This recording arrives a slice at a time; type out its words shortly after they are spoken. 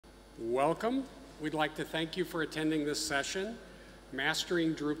Welcome. We'd like to thank you for attending this session,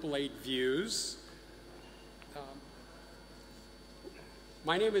 Mastering Drupal 8 Views.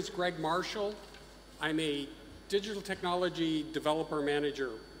 My name is Greg Marshall. I'm a digital technology developer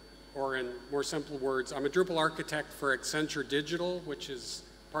manager, or in more simple words, I'm a Drupal architect for Accenture Digital, which is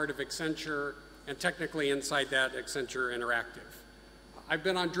part of Accenture, and technically inside that, Accenture Interactive. I've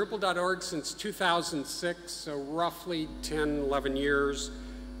been on Drupal.org since 2006, so roughly 10, 11 years.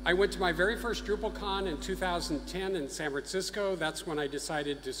 I went to my very first DrupalCon in 2010 in San Francisco. That's when I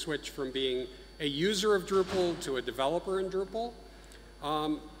decided to switch from being a user of Drupal to a developer in Drupal.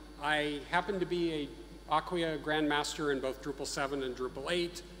 I happen to be a Acquia Grandmaster in both Drupal 7 and Drupal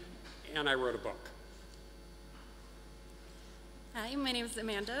 8, and I wrote a book. Hi, my name is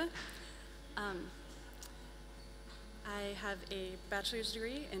Amanda. I have a bachelor's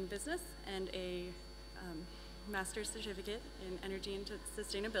degree in business and a master's certificate in energy and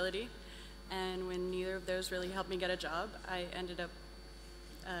sustainability. And when neither of those really helped me get a job, I ended up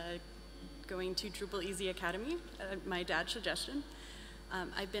going to Drupal Easy Academy at my dad's suggestion.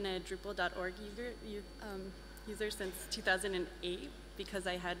 I've been a Drupal.org user since 2008 because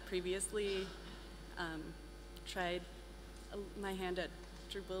I had previously tried my hand at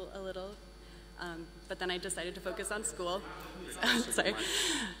Drupal a little, but then I decided to focus on school. Sorry.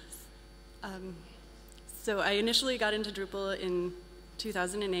 So I initially got into Drupal in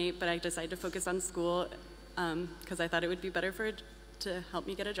 2008, but I decided to focus on school because I thought it would be better for it to help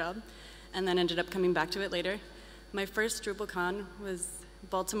me get a job, and then ended up coming back to it later. My first DrupalCon was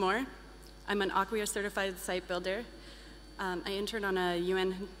Baltimore. I'm an Acquia certified site builder. I interned on a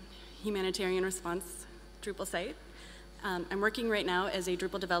UN humanitarian response Drupal site. I'm working right now as a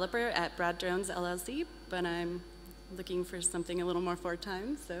Drupal developer at Brad Jones LLC, but I'm looking for something a little more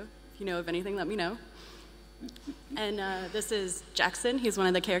full-time, so if you know of anything, let me know. And this is Jackson. He's one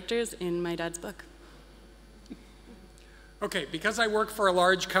of the characters in my dad's book. Okay, because I work for a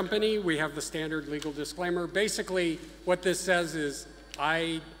large company, we have the standard legal disclaimer. Basically, what this says is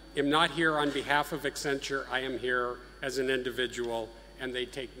I am not here on behalf of Accenture. I am here as an individual, and they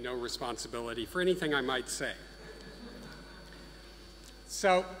take no responsibility for anything I might say.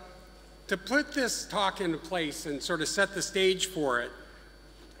 So to put this talk into place and sort of set the stage for it,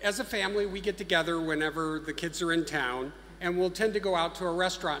 as a family, we get together whenever the kids are in town, and we'll tend to go out to a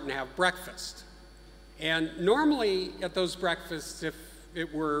restaurant and have breakfast. And normally at those breakfasts, if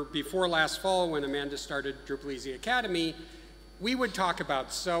it were before last fall when Amanda started Drupal Easy Academy, we would talk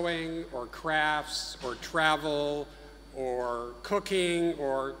about sewing or crafts or travel or cooking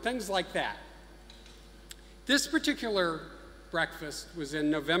or things like that. This particular breakfast was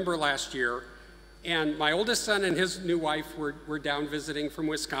in November last year, and my oldest son and his new wife were down visiting from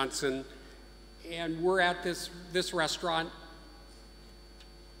Wisconsin, and we're at this restaurant,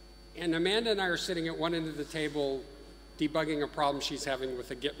 and Amanda and I are sitting at one end of the table debugging a problem she's having with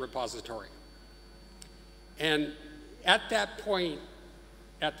a Git repository. And at that point,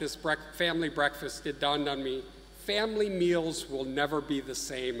 at this family breakfast, it dawned on me, family meals will never be the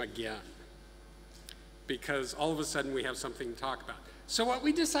same again, because all of a sudden we have something to talk about. So what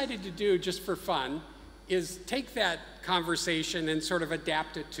we decided to do, just for fun, is take that conversation and sort of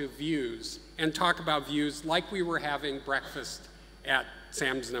adapt it to views and talk about views like we were having breakfast at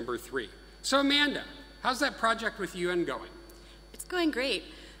Sam's number 3. So Amanda, how's that project with UN going? It's going great.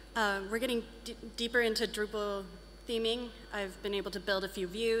 We're getting deeper into Drupal theming. I've been able to build a few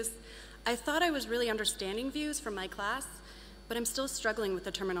views. I thought I was really understanding views from my class, but I'm still struggling with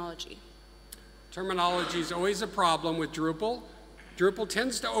the terminology. Terminology is always a problem with Drupal. Drupal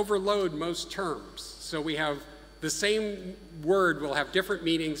tends to overload most terms. So we have the same word will have different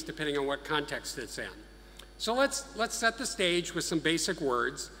meanings depending on what context it's in. So let's set the stage with some basic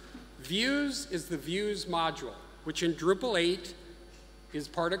words. Views is the views module, which in Drupal 8 is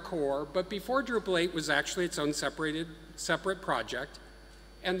part of core, but before Drupal 8 was actually its own separate project.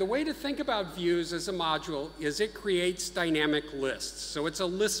 And the way to think about views as a module is it creates dynamic lists. So it's a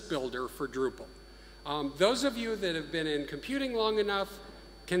list builder for Drupal. Those of you that have been in computing long enough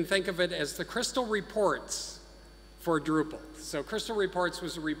can think of it as the Crystal Reports for Drupal. So Crystal Reports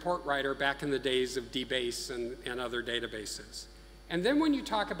was a report writer back in the days of DBase and other databases. And then when you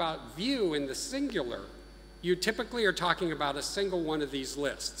talk about view in the singular, you typically are talking about a single one of these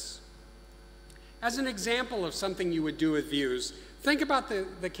lists. As an example of something you would do with views, think about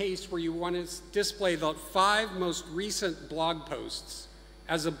the case where you want to display the 5 most recent blog posts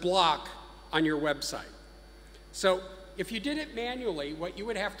as a block on your website. So if you did it manually, what you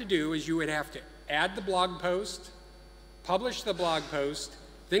would have to do is you would have to add the blog post, publish the blog post,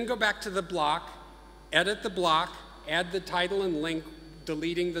 then go back to the block, edit the block, add the title and link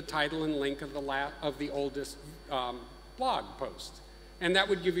deleting the title and link of the oldest blog post. And that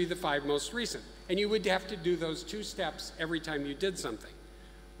would give you the 5 most recent. And you would have to do those 2 steps every time you did something.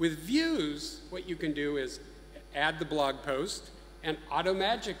 With views, what you can do is add the blog post, and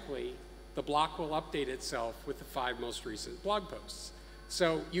automatically the block will update itself with the 5 most recent blog posts.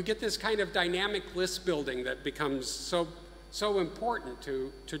 So you get this kind of dynamic list building that becomes so important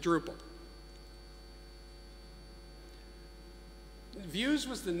to Drupal. Views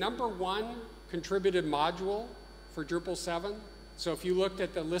was the #1 contributed module for Drupal 7. So if you looked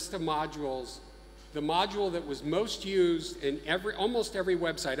at the list of modules, the module that was most used in almost every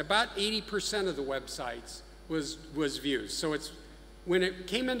website, about 80% of the websites was views. So when it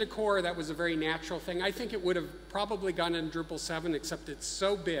came into core, that was a very natural thing. I think it would have probably gone in Drupal 7, except it's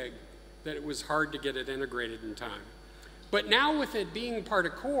so big that it was hard to get it integrated in time. But now with it being part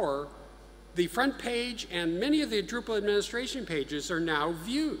of core, the front page and many of the Drupal administration pages are now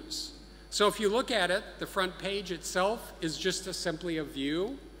views. So if you look at it, the front page itself is just simply a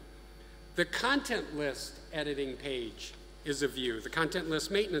view. The content list editing page is a view. The content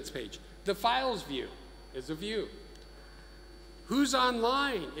list maintenance page. The files view is a view. Who's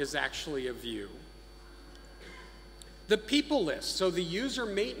online is actually a view. The people list, so the user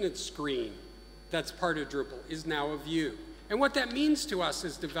maintenance screen that's part of Drupal, is now a view. And what that means to us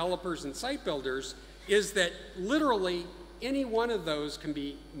as developers and site builders is that literally any one of those can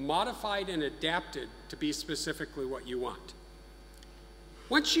be modified and adapted to be specifically what you want.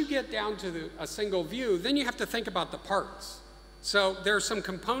 Once you get down to a single view, then you have to think about the parts. So there are some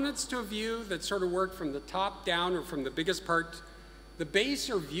components to a view that sort of work from the top down or from the biggest part. The base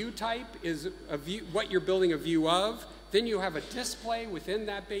or view type is a view, what you're building a view of. Then you have a display within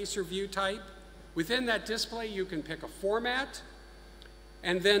that base or view type. Within that display, you can pick a format.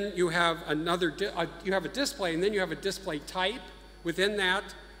 And then you have you have a display, and then you have a display type within that.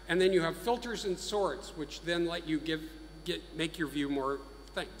 And then you have filters and sorts, which then let you make your view more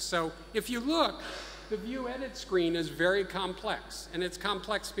things. So if you look, the view edit screen is very complex. And it's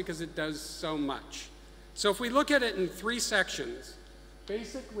complex because it does so much. So if we look at it in 3 sections,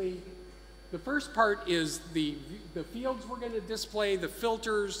 basically, the first part is the fields we're going to display, the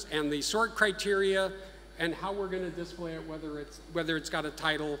filters, and the sort criteria, and how we're going to display it, whether it's got a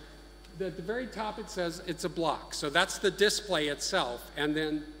title. At the very top, it says it's a block. So that's the display itself. And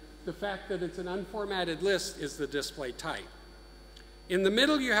then the fact that it's an unformatted list is the display type. In the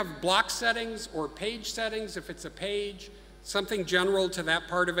middle, you have block settings or page settings. If it's a page, something general to that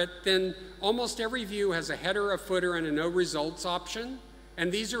part of it. Then almost every view has a header, a footer, and a no results option.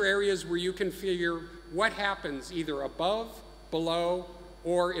 And these are areas where you can figure what happens either above, below,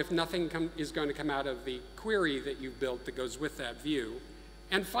 or if nothing is going to come out of the query that you've built that goes with that view.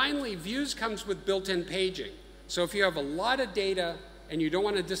 And finally, views comes with built-in paging. So if you have a lot of data and you don't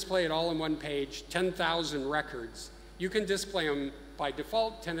want to display it all in one page, 10,000 records, you can display them by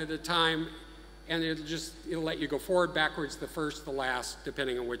default, 10 at a time, and it'll let you go forward, backwards, the first, the last,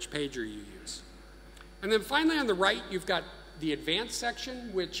 depending on which pager you use. And then finally on the right, you've got the advanced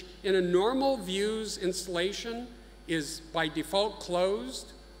section, which in a normal views installation is by default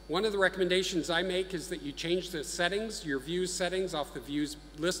closed. One of the recommendations I make is that you change the settings, your views settings off the views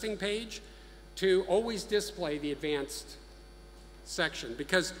listing page, to always display the advanced section,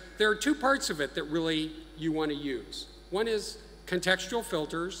 because there are 2 parts of it that really you want to use. One is contextual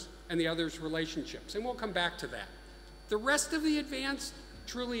filters, and the other is relationships, and we'll come back to that. The rest of the advanced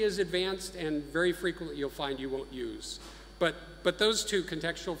truly is advanced, and very frequently you'll find you won't use. But those 2,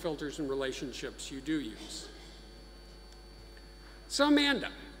 contextual filters and relationships, you do use. So Amanda,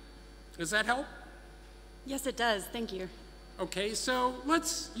 does that help? Yes, it does. Thank you. Okay, so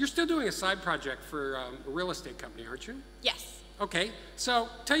you're still doing a side project for a real estate company, aren't you? Yes. Okay, so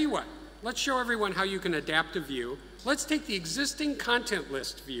tell you what, let's show everyone how you can adapt a view. Let's take the existing content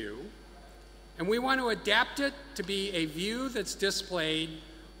list view, and we want to adapt it to be a view that's displayed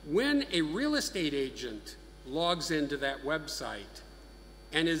when a real estate agent logs into that website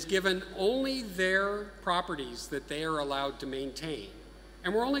and is given only their properties that they are allowed to maintain.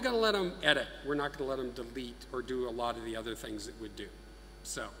 And we're only going to let them edit. We're not going to let them delete or do a lot of the other things it would do.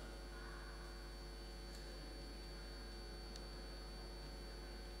 So.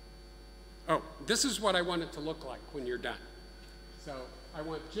 Oh, this is what I want it to look like when you're done. So I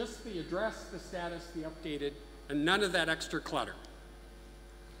want just the address, the status, the updated, and none of that extra clutter.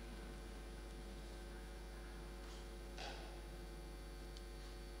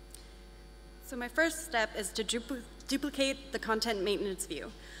 So my first step is to duplicate the content maintenance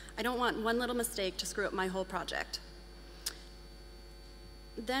view. I don't want one little mistake to screw up my whole project.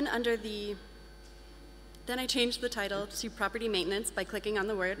 Then Then I changed the title to property maintenance by clicking on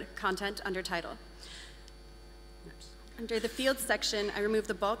the word content under title. Under the fields section, I removed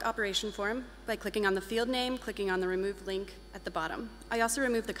the bulk operation form by clicking on the field name, clicking on the remove link at the bottom. I also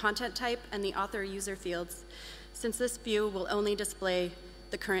removed the content type and the author user fields, since this view will only display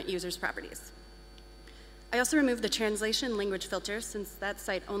the current user's properties. I also removed the translation language filter, since that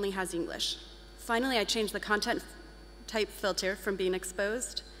site only has English. Finally, I changed the content type filter from being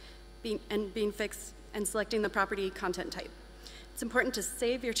exposed being fixed and selecting the property content type. It's important to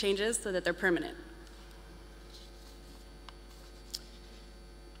save your changes so that they're permanent.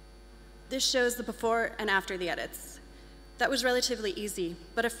 This shows the before and after the edits. That was relatively easy,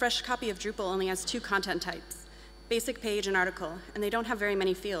 but a fresh copy of Drupal only has 2 content types, basic page and article, and they don't have very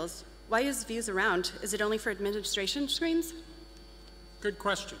many fields. Why is views around? Is it only for administration screens? Good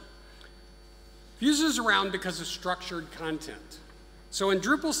question. Views is around because of structured content. So in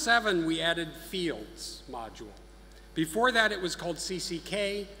Drupal 7, we added fields module. Before that, it was called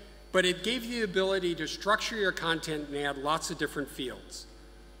CCK, but it gave you the ability to structure your content and add lots of different fields.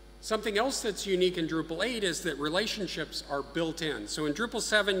 Something else that's unique in Drupal 8 is that relationships are built in. So in Drupal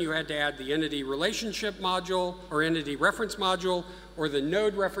 7, you had to add the entity relationship module or entity reference module or the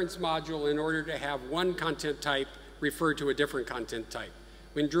node reference module in order to have one content type refer to a different content type.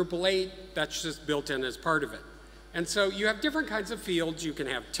 In Drupal 8, that's just built in as part of it. And so you have different kinds of fields. You can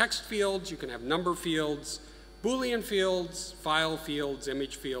have text fields, you can have number fields, Boolean fields, file fields,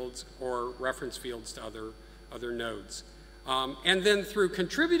 image fields, or reference fields to other nodes. And then through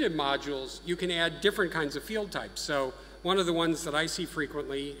contributed modules, you can add different kinds of field types. So one of the ones that I see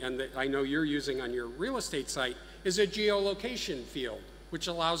frequently and that I know you're using on your real estate site is a geolocation field, which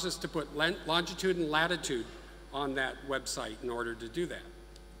allows us to put longitude and latitude on that website in order to do that.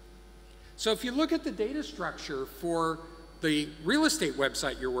 So if you look at the data structure for the real estate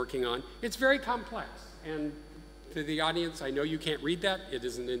website you're working on, it's very complex. And to the audience, I know you can't read that. It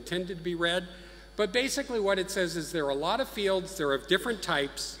isn't intended to be read. But basically what it says is there are a lot of fields, they're of different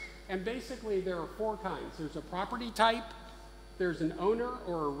types, and basically there are 4 kinds. There's a property type, there's an owner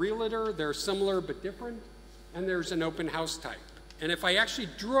or a realtor, they're similar but different, and there's an open house type. And if I actually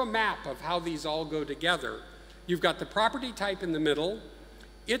drew a map of how these all go together, you've got the property type in the middle,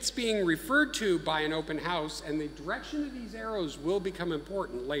 it's being referred to by an open house, and the direction of these arrows will become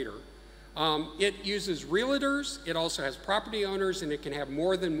important later. It uses realtors, it also has property owners, and it can have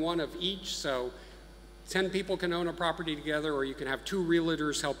more than one of each, so 10 people can own a property together, or you can have 2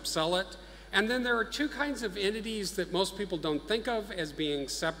 realtors help sell it. And then there are 2 kinds of entities that most people don't think of as being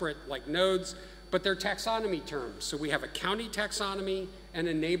separate like nodes, but they're taxonomy terms. So we have a county taxonomy and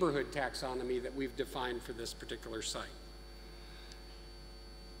a neighborhood taxonomy that we've defined for this particular site.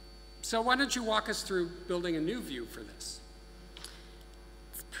 So why don't you walk us through building a new view for this?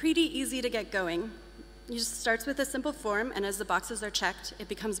 Pretty easy to get going. It just starts with a simple form, and as the boxes are checked, it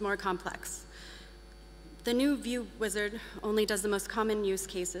becomes more complex. The new view wizard only does the most common use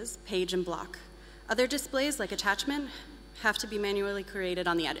cases, page and block. Other displays, like attachment, have to be manually created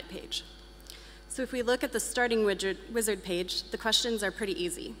on the edit page. So if we look at the starting wizard page, the questions are pretty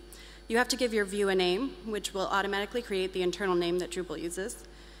easy. You have to give your view a name, which will automatically create the internal name that Drupal uses.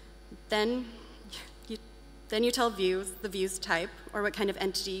 Then you tell views the view's type, or what kind of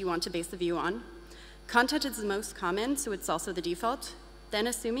entity you want to base the view on. Content is the most common, so it's also the default. Then,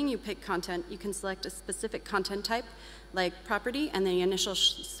 assuming you pick content, you can select a specific content type, like property, and the initial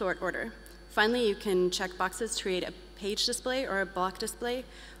sort order. Finally, you can check boxes to create a page display, or a block display,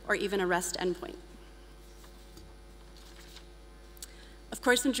 or even a REST endpoint. Of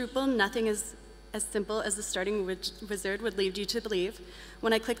course, in Drupal, nothing is as simple as the starting wizard would lead you to believe.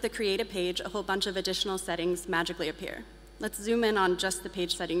 When I click the Create a Page, a whole bunch of additional settings magically appear. Let's zoom in on just the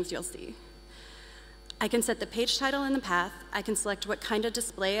page settings you'll see. I can set the page title and the path. I can select what kind of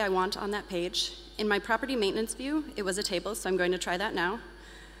display I want on that page. In my property maintenance view, it was a table, so I'm going to try that now.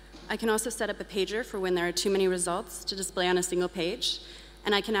 I can also set up a pager for when there are too many results to display on a single page.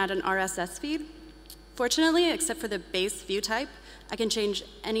 And I can add an RSS feed. Fortunately, except for the base view type, I can change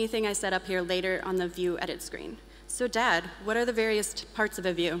anything I set up here later on the view edit screen. So Dad, what are the various parts of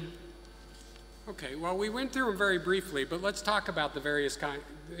a view? Okay, well, we went through them very briefly, but let's talk about the various kinds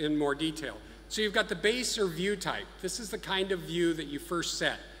in more detail. So you've got the base or view type. This is the kind of view that you first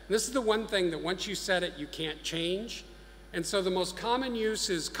set. And this is the one thing that once you set it, you can't change. And so the most common use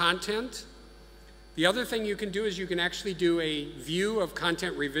is content. The other thing you can do is you can actually do a view of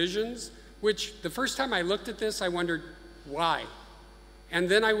content revisions, which the first time I looked at this, I wondered, why? And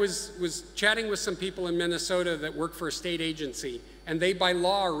then I was chatting with some people in Minnesota that work for a state agency, and they by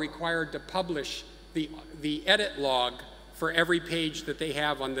law are required to publish the edit log for every page that they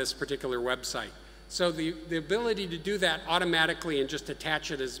have on this particular website. So the ability to do that automatically and just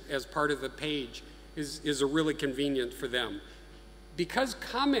attach it as part of the page is a really convenient for them. Because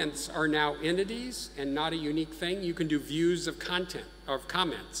comments are now entities and not a unique thing, you can do views of content, of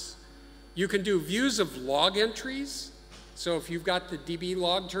comments. You can do views of log entries. So if you've got the DB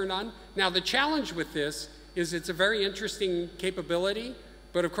log turned on. Now the challenge with this is it's a very interesting capability,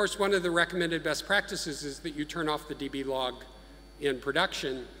 but of course one of the recommended best practices is that you turn off the DB log in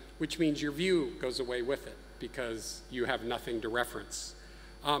production, which means your view goes away with it because you have nothing to reference.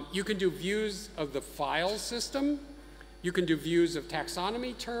 You can do views of the file system. You can do views of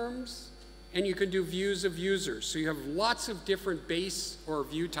taxonomy terms, and you can do views of users. So you have lots of different base or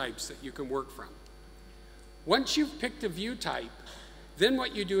view types that you can work from. Once you've picked a view type, then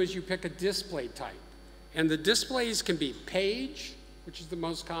what you do is you pick a display type. And the displays can be page, which is the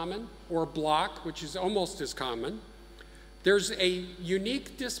most common, or block, which is almost as common. There's a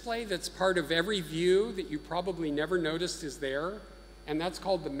unique display that's part of every view that you probably never noticed is there, and that's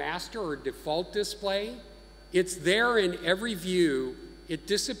called the master or default display. It's there in every view. It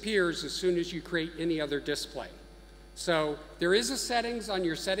disappears as soon as you create any other display. So there is a settings on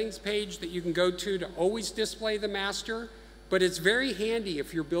your settings page that you can go to always display the master, but it's very handy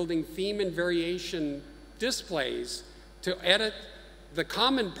if you're building theme and variation displays to edit the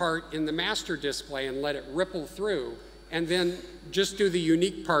common part in the master display and let it ripple through, and then just do the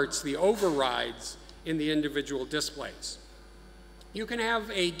unique parts, the overrides, in the individual displays. You can have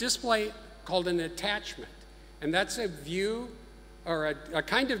a display called an attachment, and that's a view or a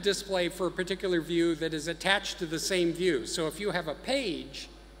kind of display for a particular view that is attached to the same view. So if you have a page,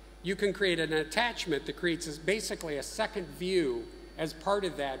 you can create an attachment that creates basically a second view as part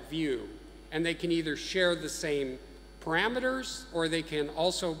of that view, and they can either share the same parameters or they can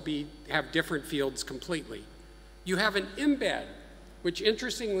also have different fields completely. You have an embed, which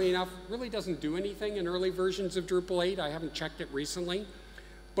interestingly enough really doesn't do anything in early versions of Drupal 8. I haven't checked it recently.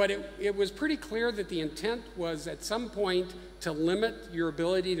 But it was pretty clear that the intent was at some point to limit your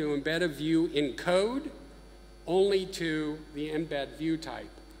ability to embed a view in code only to the embed view type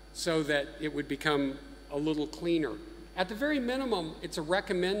so that it would become a little cleaner. At the very minimum, it's a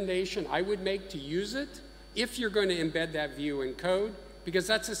recommendation I would make to use it if you're going to embed that view in code, because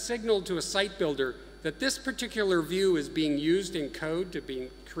that's a signal to a site builder that this particular view is being used in code to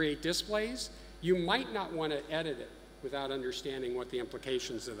create displays. You might not want to edit it without understanding what the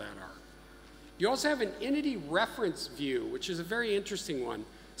implications of that are. You also have an entity reference view, which is a very interesting one.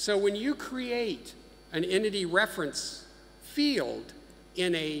 So when you create an entity reference field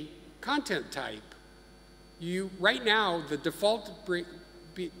in a content type, right now the default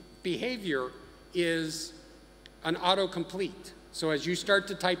behavior is an autocomplete. So as you start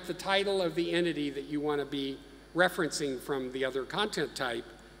to type the title of the entity that you want to be referencing from the other content type,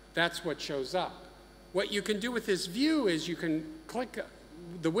 that's what shows up. What you can do with this view is you can click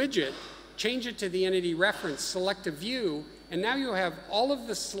the widget, change it to the entity reference, select a view, and now you have all of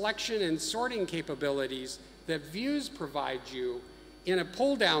the selection and sorting capabilities that views provide you in a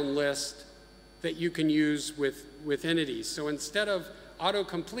pull-down list that you can use with entities. So instead of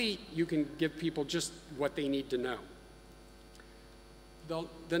autocomplete, you can give people just what they need to know.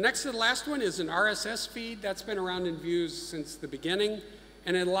 The next to the last one is an RSS feed. That's been around in views since the beginning.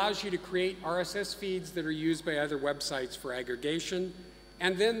 And it allows you to create RSS feeds that are used by other websites for aggregation.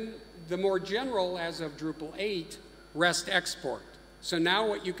 And then the more general, as of Drupal 8, REST export. So now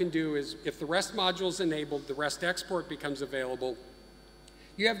what you can do is, if the REST module is enabled, the REST export becomes available.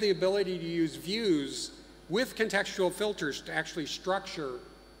 You have the ability to use views with contextual filters to actually structure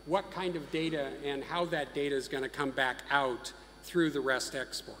what kind of data and how that data is going to come back out through the REST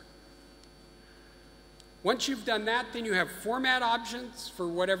export. Once you've done that, then you have format options for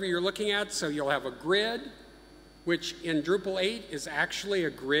whatever you're looking at. So you'll have a grid, which in Drupal 8 is actually a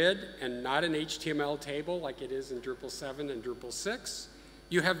grid and not an HTML table like it is in Drupal 7 and Drupal 6.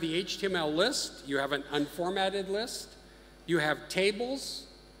 You have the HTML list. You have an unformatted list. You have tables.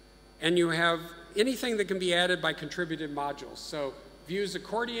 And you have anything that can be added by contributed modules. So Views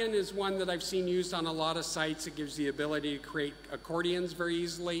Accordion is one that I've seen used on a lot of sites. It gives the ability to create accordions very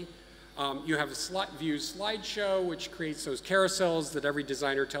easily. You have a Views slideshow, which creates those carousels that every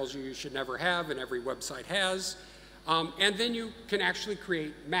designer tells you should never have and every website has. And then you can actually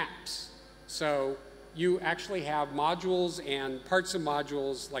create maps. So you actually have modules, and parts of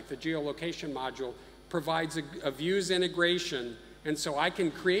modules, like the geolocation module, provides a views integration. And so I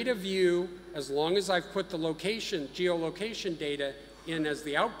can create a view as long as I've put the geolocation data in as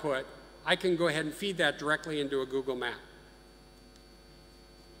the output. I can go ahead and feed that directly into a Google map.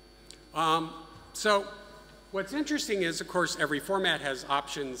 So what's interesting is, of course, every format has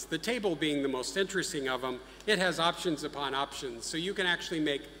options. The table being the most interesting of them, it has options upon options. So you can actually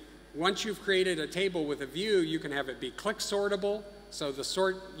make, once you've created a table with a view, you can have it be click sortable. So the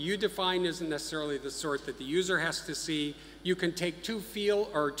sort you define isn't necessarily the sort that the user has to see. You can take two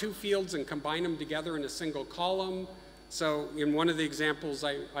fields and combine them together in a single column. So in one of the examples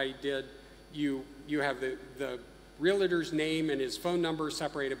I did, you have the realtor's name and his phone number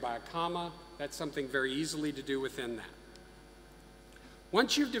separated by a comma. That's something very easily to do within that.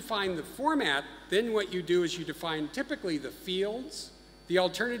 Once you've defined the format, then what you do is you define typically the fields. The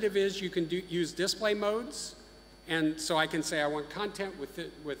alternative is you can use display modes. And so I can say I want content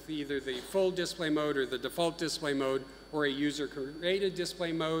with either the full display mode or the default display mode or a user-created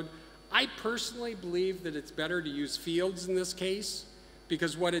display mode. I personally believe that it's better to use fields in this case,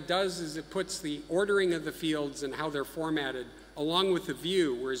 because what it does is it puts the ordering of the fields and how they're formatted along with the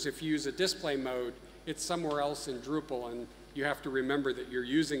view, whereas if you use a display mode, it's somewhere else in Drupal, and you have to remember that you're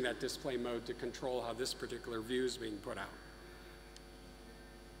using that display mode to control how this particular view is being put out.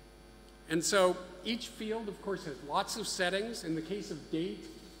 And so each field, of course, has lots of settings. In the case of date,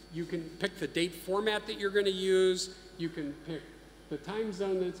 you can pick the date format that you're going to use. You can pick the time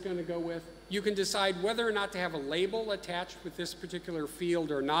zone that it's going to go with. You can decide whether or not to have a label attached with this particular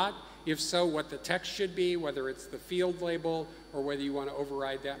field or not. If so, what the text should be, whether it's the field label or whether you want to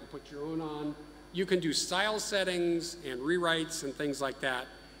override that and put your own on. You can do style settings and rewrites and things like that.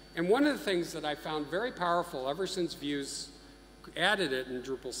 And one of the things that I found very powerful ever since Views added it in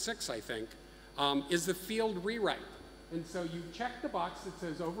Drupal 6, I think, is the field rewrite. And so you check the box that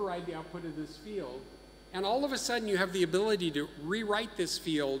says override the output of this field, and all of a sudden you have the ability to rewrite this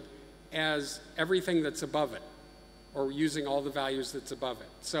field as everything that's above it, or using all the values that's above it.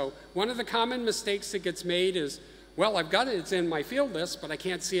 So one of the common mistakes that gets made is, well, I've got it, it's in my field list, but I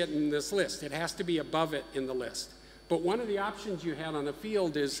can't see it in this list. It has to be above it in the list. But one of the options you had on a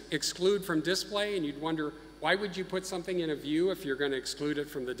field is exclude from display, and you'd wonder, why would you put something in a view if you're going to exclude it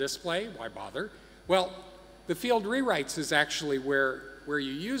from the display? Why bother? Well, the field rewrites is actually where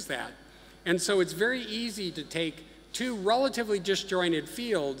you use that. And so it's very easy to take two relatively disjointed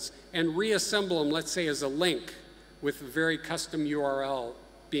fields and reassemble them, let's say, as a link with a very custom URL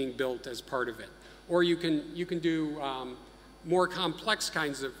being built as part of it. Or you can do more complex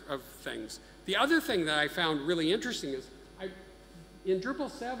kinds of things. The other thing that I found really interesting is in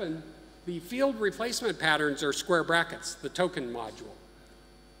Drupal 7, the field replacement patterns are square brackets, the token module.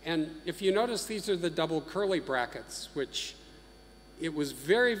 And if you notice, these are the double curly brackets, which it was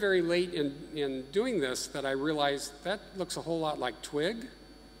very, very late in doing this that I realized that looks a whole lot like twig.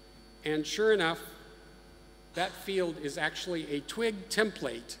 And sure enough, that field is actually a twig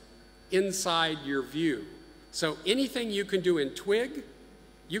template inside your view. So anything you can do in twig,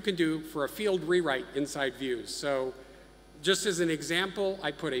 you can do for a field rewrite inside views. So just as an example,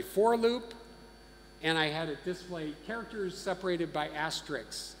 I put a for loop, and I had it display characters separated by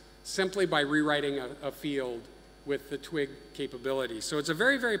asterisks, simply by rewriting a field with the twig capability. So it's a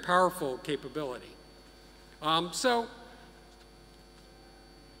very, very powerful capability. So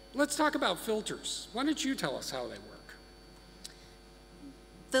let's talk about filters. Why don't you tell us how they work?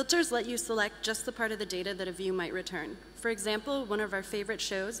 Filters let you select just the part of the data that a view might return. For example, one of our favorite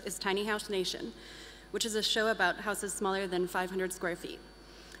shows is Tiny House Nation, which is a show about houses smaller than 500 square feet.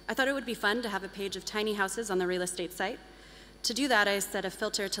 I thought it would be fun to have a page of tiny houses on the real estate site. To do that, I set a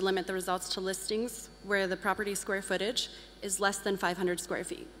filter to limit the results to listings where the property square footage is less than 500 square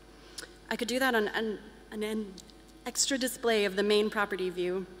feet. I could do that on an extra display of the main property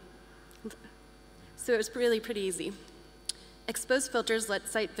view, so it was really pretty easy. Expose filters let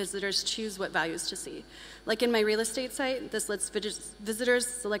site visitors choose what values to see. Like in my real estate site, this lets visitors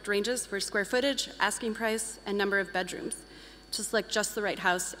select ranges for square footage, asking price, and number of bedrooms to select just the right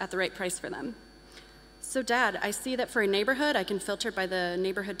house at the right price for them. So Dad, I see that for a neighborhood, I can filter by the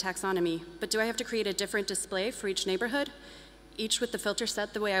neighborhood taxonomy, but do I have to create a different display for each neighborhood, each with the filter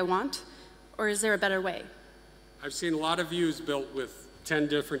set the way I want, or is there a better way? I've seen a lot of views built with 10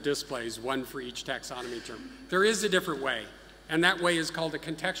 different displays, one for each taxonomy term. There is a different way, and that way is called a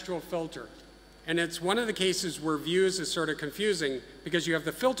contextual filter. And it's one of the cases where views is sort of confusing because you have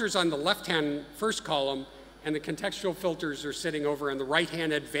the filters on the left-hand first column and the contextual filters are sitting over in the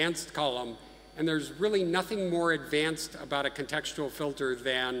right-hand advanced column. And there's really nothing more advanced about a contextual filter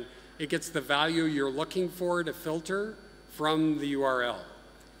than it gets the value you're looking for to filter from the URL.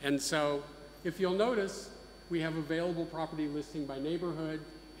 And so if you'll notice, we have available property listing by neighborhood,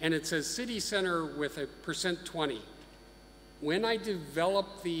 and it says city center with a %20. When I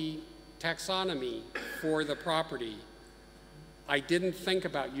develop the taxonomy for the property, I didn't think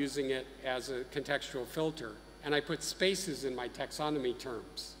about using it as a contextual filter, and I put spaces in my taxonomy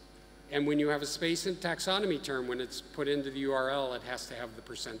terms. And when you have a space in taxonomy term, when it's put into the URL, it has to have the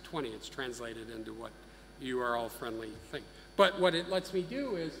 %20. It's translated into what URL-friendly thing. But what it lets me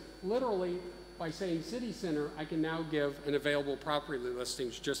do is, literally, by saying city center, I can now give an available property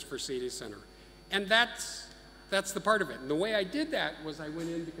listings just for city center. And that's the part of it. And the way I did that was I went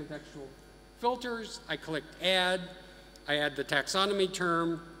into contextual filters, I clicked add, I add the taxonomy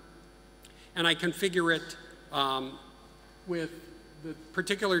term, and I configure it with the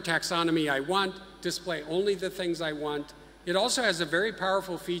particular taxonomy I want, display only the things I want. It also has a very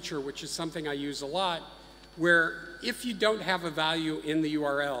powerful feature, which is something I use a lot, where if you don't have a value in the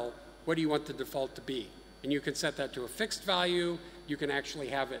URL, what do you want the default to be? And you can set that to a fixed value. You can actually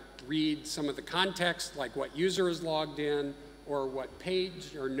have it read some of the context, like what user is logged in, or what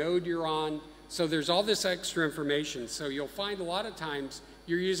page or node you're on. So there's all this extra information. So you'll find a lot of times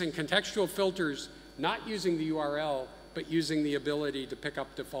you're using contextual filters, not using the URL, but using the ability to pick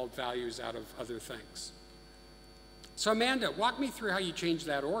up default values out of other things. So Amanda, walk me through how you change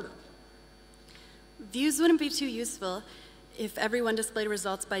that order. Views wouldn't be too useful if everyone displayed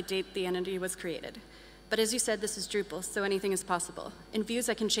results by date the entity was created. But as you said, this is Drupal, so anything is possible. In views,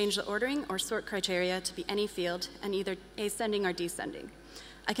 I can change the ordering or sort criteria to be any field and either ascending or descending.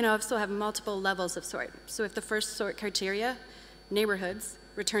 I can also have multiple levels of sort. So if the first sort criteria, neighborhoods,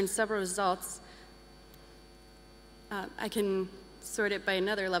 returns several results, I can sort it by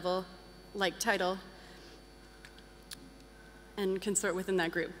another level, like title, and can sort within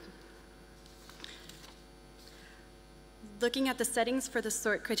that group. Looking at the settings for the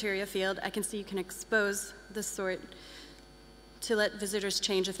sort criteria field, I can see you can expose the sort to let visitors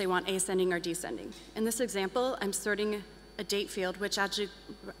change if they want ascending or descending. In this example, I'm sorting a date field, which adds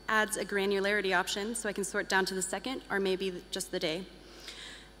a granularity option, so I can sort down to the second or maybe just the day.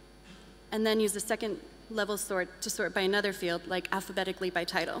 And then use the second level sort to sort by another field, like alphabetically by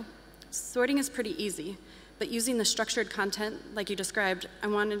title. Sorting is pretty easy, but using the structured content like you described, I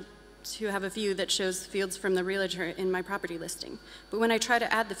wanted to have a view that shows fields from the realtor in my property listing. But when I try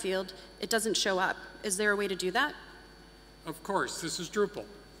to add the field, it doesn't show up. Is there a way to do that? Of course, this is Drupal.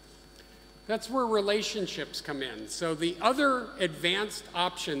 That's where relationships come in. So the other advanced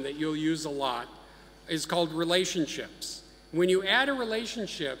option that you'll use a lot is called relationships. When you add a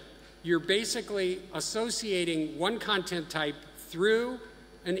relationship, you're basically associating one content type through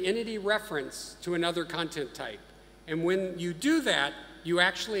an entity reference to another content type. And when you do that, you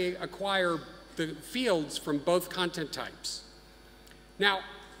actually acquire the fields from both content types. Now,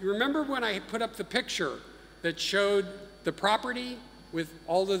 you remember when I put up the picture that showed the property with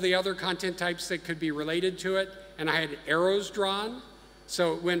all of the other content types that could be related to it, and I had arrows drawn?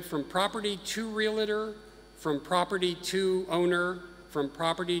 So it went from property to realtor, from property to owner, from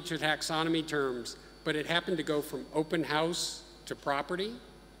property to taxonomy terms, but it happened to go from open house to property.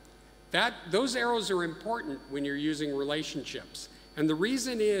 Those arrows are important when you're using relationships. And the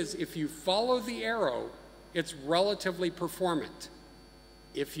reason is, if you follow the arrow, it's relatively performant.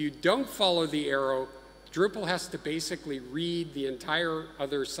 If you don't follow the arrow, Drupal has to basically read the entire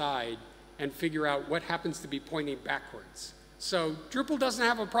other side and figure out what happens to be pointing backwards. So Drupal doesn't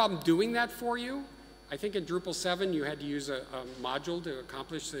have a problem doing that for you. I think in Drupal 7 you had to use a module to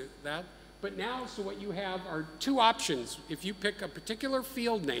accomplish that. But now, so what you have are two options. If you pick a particular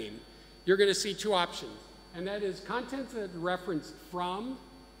field name, you're going to see two options. And that is content that referenced from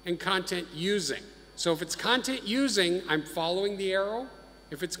and content using. So if it's content using, I'm following the arrow.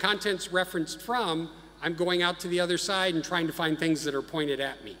 If it's contents referenced from, I'm going out to the other side and trying to find things that are pointed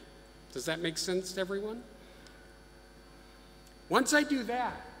at me. Does that make sense to everyone? Once I do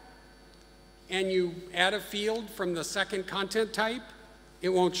that, and you add a field from the second content type, it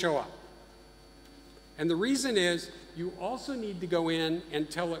won't show up. And the reason is, you also need to go in and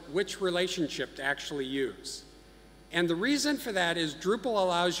tell it which relationship to actually use. And the reason for that is Drupal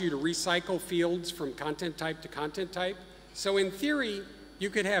allows you to recycle fields from content type to content type. So in theory, you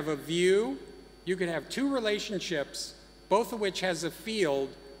could have a view, you could have two relationships, both of which has a field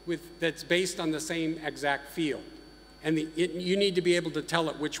that's based on the same exact field. And you need to be able to tell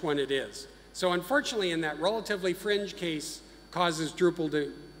it which one it is. So unfortunately, in that relatively fringe case, causes Drupal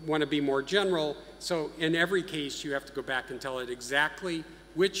to want to be more general. So in every case, you have to go back and tell it exactly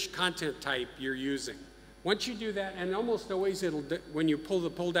which content type you're using. Once you do that, and almost always when you pull the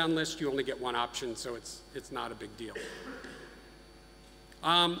pull-down list, you only get one option, so it's not a big deal.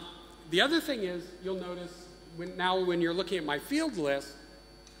 The other thing is, you'll notice when you're looking at my field list,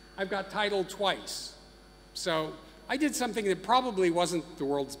 I've got title twice. So I did something that probably wasn't the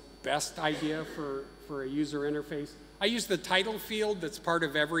world's best idea for for a user interface. I use the title field that's part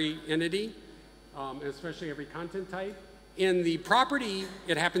of every entity, especially every content type. In the property,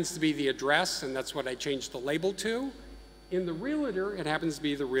 it happens to be the address, and that's what I changed the label to. In the realtor, it happens to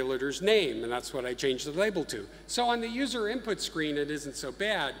be the realtor's name, and that's what I changed the label to. So on the user input screen, it isn't so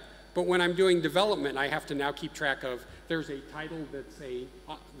bad, but when I'm doing development, I have to now keep track of, there's a title that's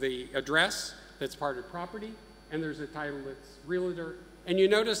the address that's part of property, and there's a title that's realtor, and you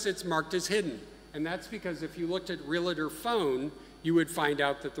notice it's marked as hidden. And that's because if you looked at realtor phone, you would find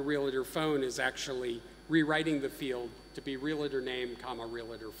out that the realtor phone is actually rewriting the field to be realtor name, comma,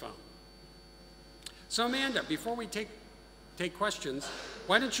 realtor phone. So Amanda, before we take questions,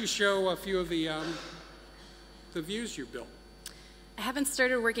 why don't you show a few of the views you built? I haven't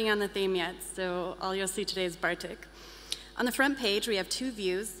started working on the theme yet, so all you'll see today is Bartik. On the front page, we have 2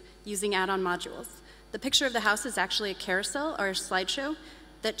 views using add-on modules. The picture of the house is actually a carousel or a slideshow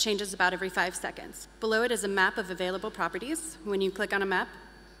that changes about every 5 seconds. Below it is a map of available properties. When you click on a map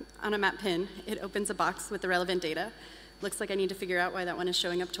pin, it opens a box with the relevant data. Looks like I need to figure out why that one is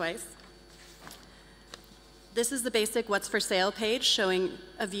showing up twice. This is the basic what's for sale page showing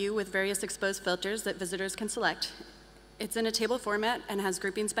a view with various exposed filters that visitors can select. It's in a table format and has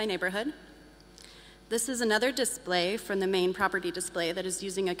groupings by neighborhood. This is another display from the main property display that is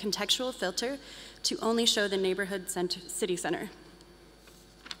using a contextual filter to only show the neighborhood city center.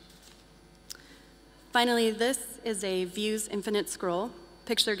 Finally, this is a views infinite scroll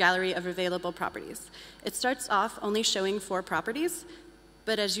picture gallery of available properties. It starts off only showing 4 properties,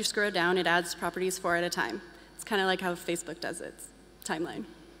 but as you scroll down, it adds properties 4 at a time. It's kind of like how Facebook does its timeline.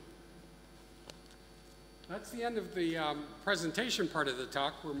 That's the end of the presentation part of the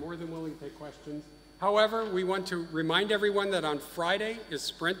talk. We're more than willing to take questions. However, we want to remind everyone that on Friday is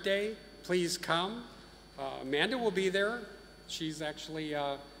Sprint Day. Please come. Amanda will be there. She's actually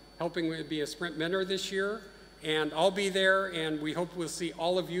helping me be a Sprint mentor this year. And I'll be there, and we hope we'll see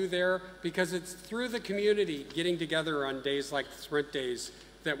all of you there, because it's through the community getting together on days like Sprint Days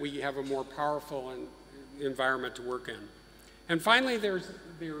that we have a more powerful environment to work in. And finally, there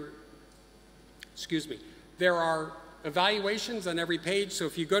are evaluations on every page. So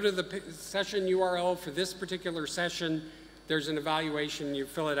if you go to the session URL for this particular session, there's an evaluation. You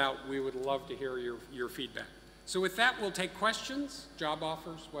fill it out. We would love to hear your feedback. So with that, we'll take questions, job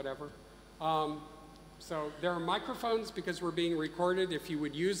offers, whatever. So there are microphones because we're being recorded. If you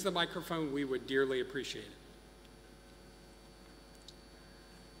would use the microphone, we would dearly appreciate it.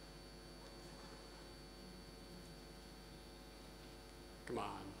 Come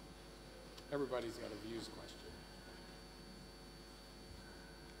on. Everybody's got a views question.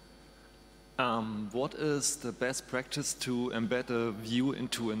 What is the best practice to embed a view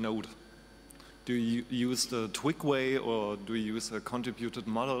into a node? Do you use the Twig way, or do you use a contributed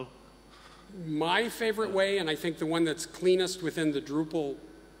model? My favorite way, and I think the one that's cleanest within the Drupal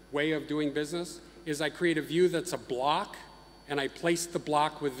way of doing business, is I create a view that's a block, and I place the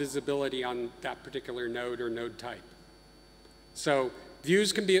block with visibility on that particular node or node type. So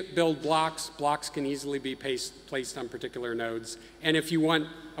views can build blocks. Blocks can easily be placed on particular nodes. And if you want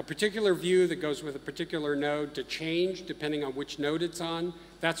a particular view that goes with a particular node to change depending on which node it's on,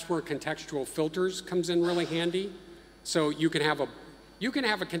 that's where contextual filters comes in really handy. So you can have a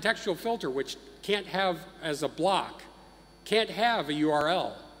contextual filter which can't have as a block, can't have a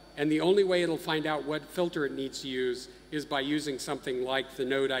URL. And the only way it'll find out what filter it needs to use is by using something like the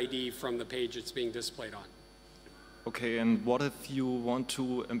node ID from the page it's being displayed on. Okay, and what if you want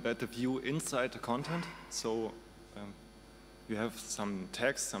to embed the view inside the content? So you have some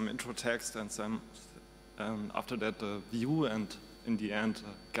text, some intro text, and some after that the view, and in the end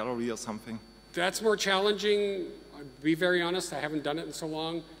a gallery or something. That's more challenging. I'll be very honest, I haven't done it in so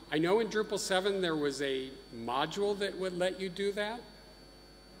long. I know in Drupal 7 there was a module that would let you do that.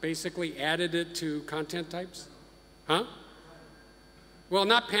 Basically added it to content types. Huh? Well,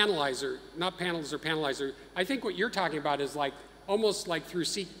 not panelizer, not panels or panelizer. I think what you're talking about is like almost like through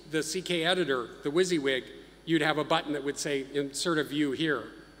the CK editor, the WYSIWYG, you'd have a button that would say insert a view here,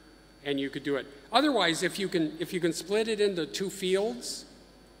 and you could do it. Otherwise, if you can split it into 2 fields,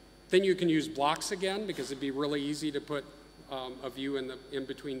 then you can use blocks again, because it'd be really easy to put a view in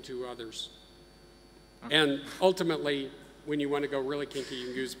between 2 others. And ultimately, when you want to go really kinky, you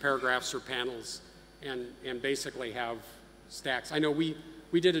can use paragraphs or panels and basically have stacks. I know we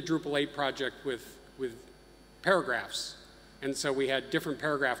did a Drupal 8 project with paragraphs, and so we had different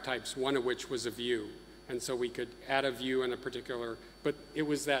paragraph types, one of which was a view. And so we could add a view in a particular, but it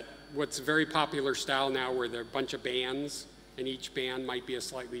was that what's a very popular style now where there are a bunch of bands, and each band might be a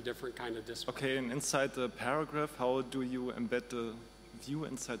slightly different kind of display. Okay, and inside the paragraph, how do you embed the view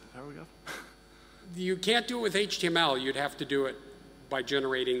inside the paragraph? You can't do it with HTML. You'd have to do it by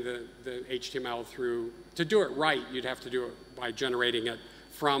generating the HTML through, to do it right, you'd have to do it by generating it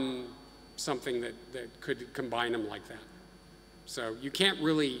from something that could combine them like that. So you can't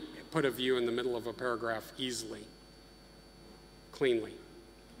really put a view in the middle of a paragraph easily, cleanly.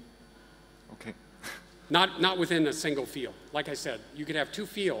 Okay. Not within a single field. Like I said, you could have two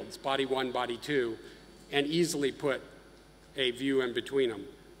fields, body 1, body 2, and easily put a view in between them.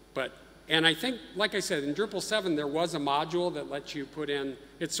 And I think, like I said, in Drupal 7, there was a module that lets you put in,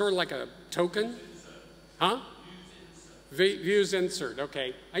 it's sort of like a token. Huh? Views insert,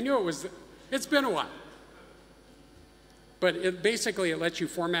 okay. I knew it was, it's been a while. But basically, it lets you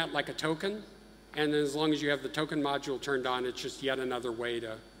format like a token, and as long as you have the token module turned on, it's just yet another way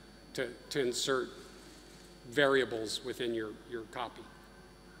to insert variables within your copy.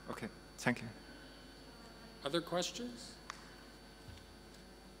 Okay, thank you. Other questions?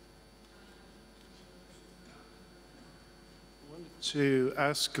 To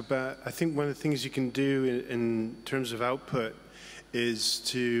ask about, I think one of the things you can do in terms of output is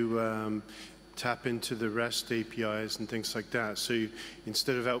to tap into the REST APIs and things like that. So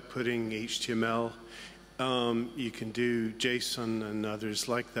instead of outputting HTML, you can do JSON and others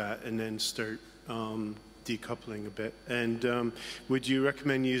like that, and then start decoupling a bit. And would you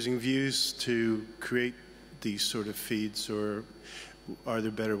recommend using views to create these sort of feeds, or are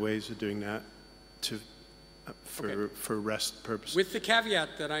there better ways of doing that for REST purposes? With the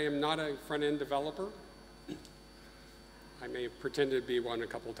caveat that I am not a front-end developer. I may have pretended to be one a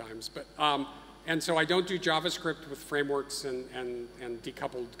couple times, but and so I don't do JavaScript with frameworks and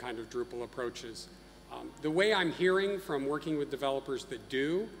decoupled kind of Drupal approaches. The way I'm hearing from working with developers that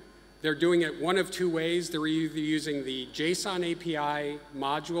do, they're doing it one of two ways. They're either using the JSON API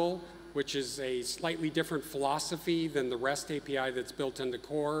module, which is a slightly different philosophy than the REST API that's built into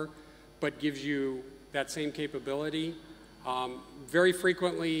core, but gives you that same capability. Very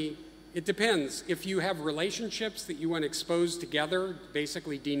frequently, it depends. If you have relationships that you want to expose together,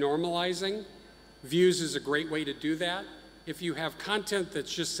 basically denormalizing, views is a great way to do that. If you have content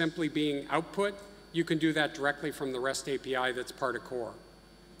that's just simply being output, you can do that directly from the REST API that's part of core.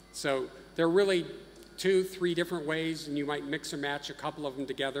 So there are really 2, 3 different ways, and you might mix and match a couple of them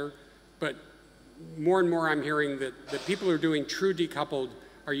together. But more and more I'm hearing that people who are doing true decoupled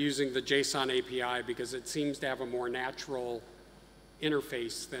are using the JSON API because it seems to have a more natural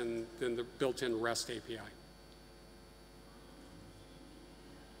interface than the built-in REST API.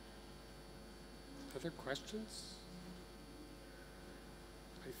 Other questions?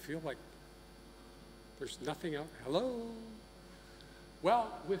 I feel like there's nothing else. Hello? Well,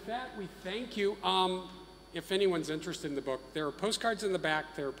 with that, we thank you. If anyone's interested in the book, there are postcards in the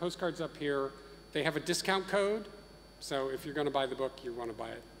back. There are postcards up here. They have a discount code. So if you're going to buy the book, you want to buy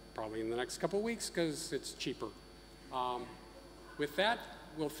it probably in the next couple of weeks because it's cheaper. With that,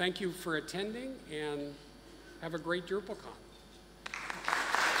 we'll thank you for attending and have a great DrupalCon.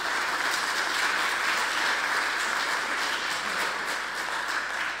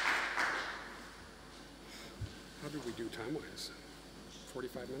 How did we do time-wise?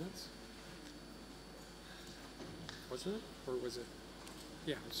 45 minutes? Wasn't it? Or was it?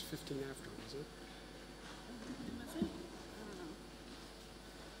 Yeah, it was 15 after, wasn't it?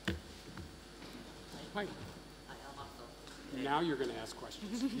 Hi. Now you're going to ask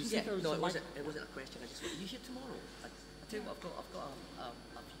questions. You see Yeah, no, it wasn't a question. I just went, you here tomorrow? I tell you what, I've got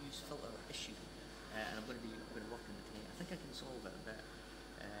a views filter issue, and I'm going to work on it tonight. I think I can solve it, but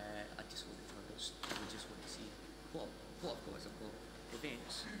I just want to see what I've got is I've got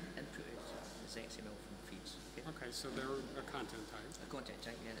events inputted as XML from feeds. Okay, so they're a content type. A content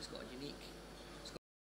type, yeah, and it's got a unique